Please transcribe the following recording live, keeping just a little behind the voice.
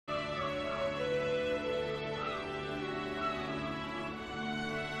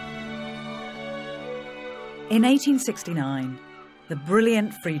In 1869, the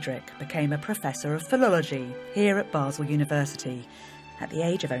brilliant Friedrich became a professor of philology here at Basel University at the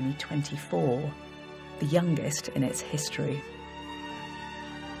age of only 24, the youngest in its history.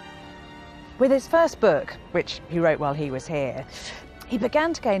 With his first book, which he wrote while he was here, he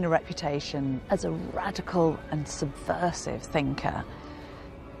began to gain a reputation as a radical and subversive thinker.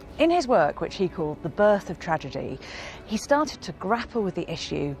 In his work, which he called The Birth of Tragedy, he started to grapple with the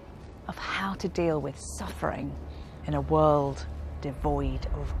issue of how to deal with suffering in a world devoid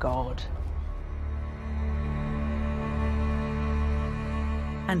of God.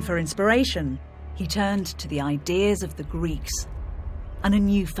 And for inspiration, he turned to the ideas of the Greeks and a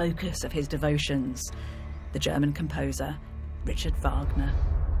new focus of his devotions, the German composer Richard Wagner.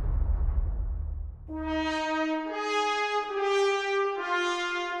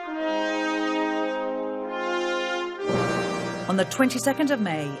 On the 22nd of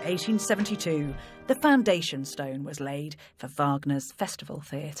May, 1872, the foundation stone was laid for Wagner's Festival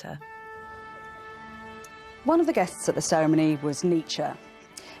Theatre. One of the guests at the ceremony was Nietzsche.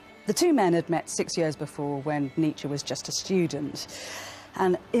 The two men had met 6 years before when Nietzsche was just a student,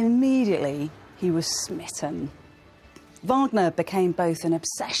 and immediately he was smitten. Wagner became both an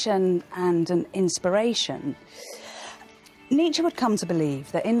obsession and an inspiration. Nietzsche would come to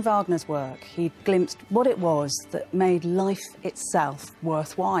believe that in Wagner's work he'd glimpsed what it was that made life itself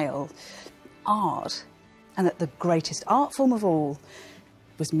worthwhile, art, and that the greatest art form of all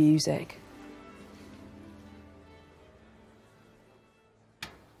was music.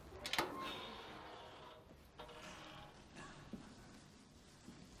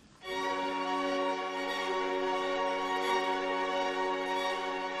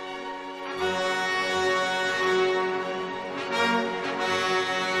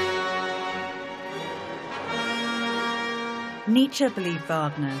 Nietzsche believed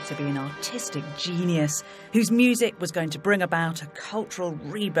Wagner to be an artistic genius whose music was going to bring about a cultural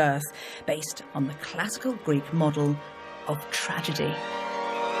rebirth based on the classical Greek model of tragedy.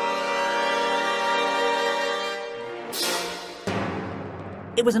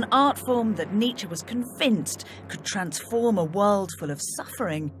 It was an art form that Nietzsche was convinced could transform a world full of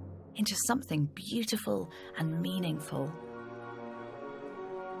suffering into something beautiful and meaningful.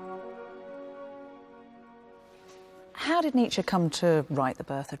 How did Nietzsche come to write The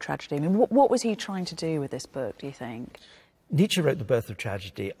Birth of Tragedy? I mean, what was he trying to do with this book, do you think? Nietzsche wrote The Birth of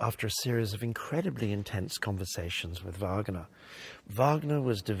Tragedy after a series of incredibly intense conversations with Wagner. Wagner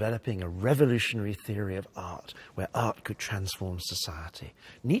was developing a revolutionary theory of art, where art could transform society.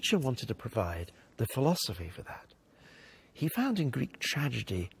 Nietzsche wanted to provide the philosophy for that. He found in Greek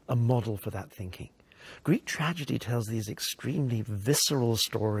tragedy a model for that thinking. Greek tragedy tells these extremely visceral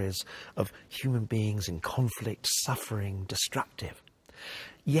stories of human beings in conflict, suffering, destructive.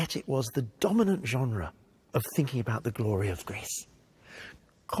 Yet it was the dominant genre of thinking about the glory of Greece.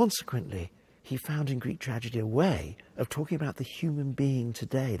 Consequently, he found in Greek tragedy a way of talking about the human being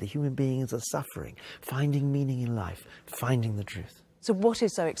today, the human being as a suffering, finding meaning in life, finding the truth. So what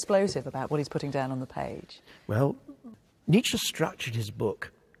is so explosive about what he's putting down on the page? Well, Nietzsche structured his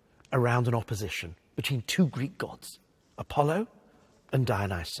book around an opposition between two Greek gods, Apollo and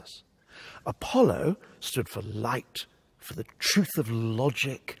Dionysus. Apollo stood for light, for the truth of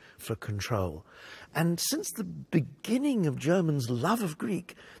logic, for control. And since the beginning of Germans' love of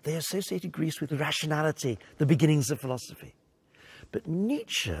Greek, they associated Greece with rationality, the beginnings of philosophy. But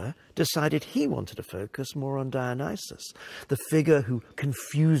Nietzsche decided he wanted to focus more on Dionysus, the figure who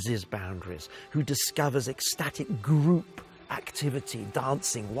confuses boundaries, who discovers ecstatic group activity,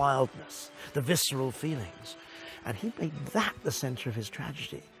 dancing, wildness, the visceral feelings. And he made that the centre of his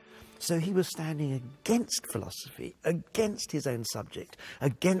tragedy. So he was standing against philosophy, against his own subject,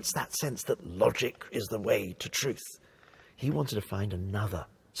 against that sense that logic is the way to truth. He wanted to find another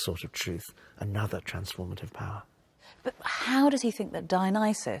sort of truth, another transformative power. But how does he think that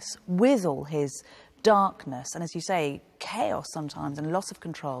Dionysus, with all his darkness and, as you say, chaos sometimes and loss of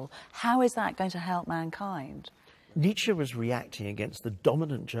control, how is that going to help mankind? Nietzsche was reacting against the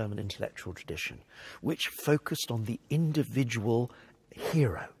dominant German intellectual tradition, which focused on the individual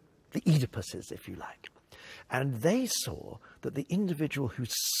hero, the Oedipuses, if you like. And they saw that the individual who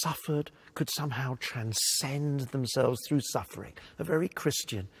suffered could somehow transcend themselves through suffering, a very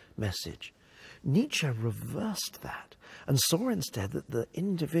Christian message. Nietzsche reversed that and saw instead that the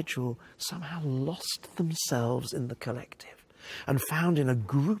individual somehow lost themselves in the collective and found in a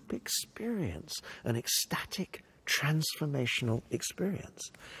group experience an ecstatic, transformational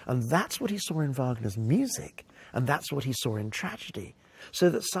experience. And that's what he saw in Wagner's music, and that's what he saw in tragedy. So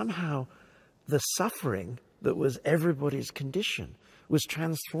that somehow the suffering that was everybody's condition was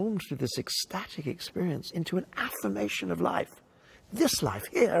transformed through this ecstatic experience into an affirmation of life. This life,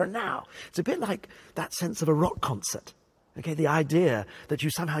 here and now. It's a bit like that sense of a rock concert. Okay, the idea that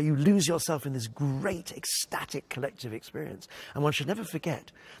you lose yourself in this great ecstatic collective experience. And one should never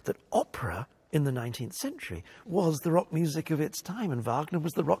forget that opera in the 19th century was the rock music of its time, and Wagner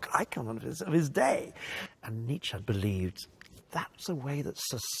was the rock icon of his day. And Nietzsche believed that's a way that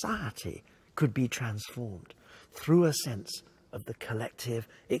society could be transformed, through a sense of the collective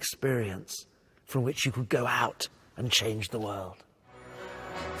experience from which you could go out and change the world.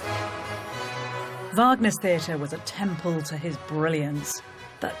 Wagner's theatre was a temple to his brilliance,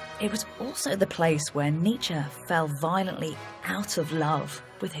 but it was also the place where Nietzsche fell violently out of love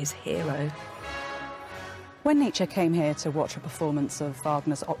with his hero. When Nietzsche came here to watch a performance of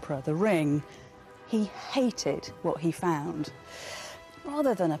Wagner's opera The Ring, he hated what he found.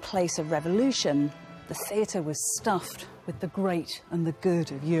 Rather than a place of revolution, the theatre was stuffed with the great and the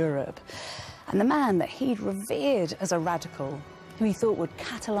good of Europe. And the man that he'd revered as a radical, who he thought would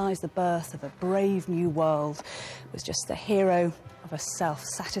catalyse the birth of a brave new world, was just the hero of a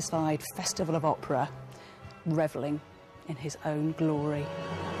self-satisfied festival of opera, revelling in his own glory.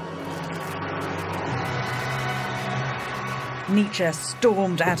 Nietzsche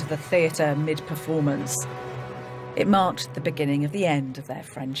stormed out of the theatre mid-performance. It marked the beginning of the end of their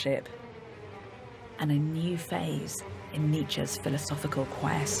friendship, and a new phase in Nietzsche's philosophical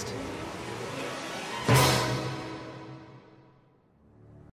quest.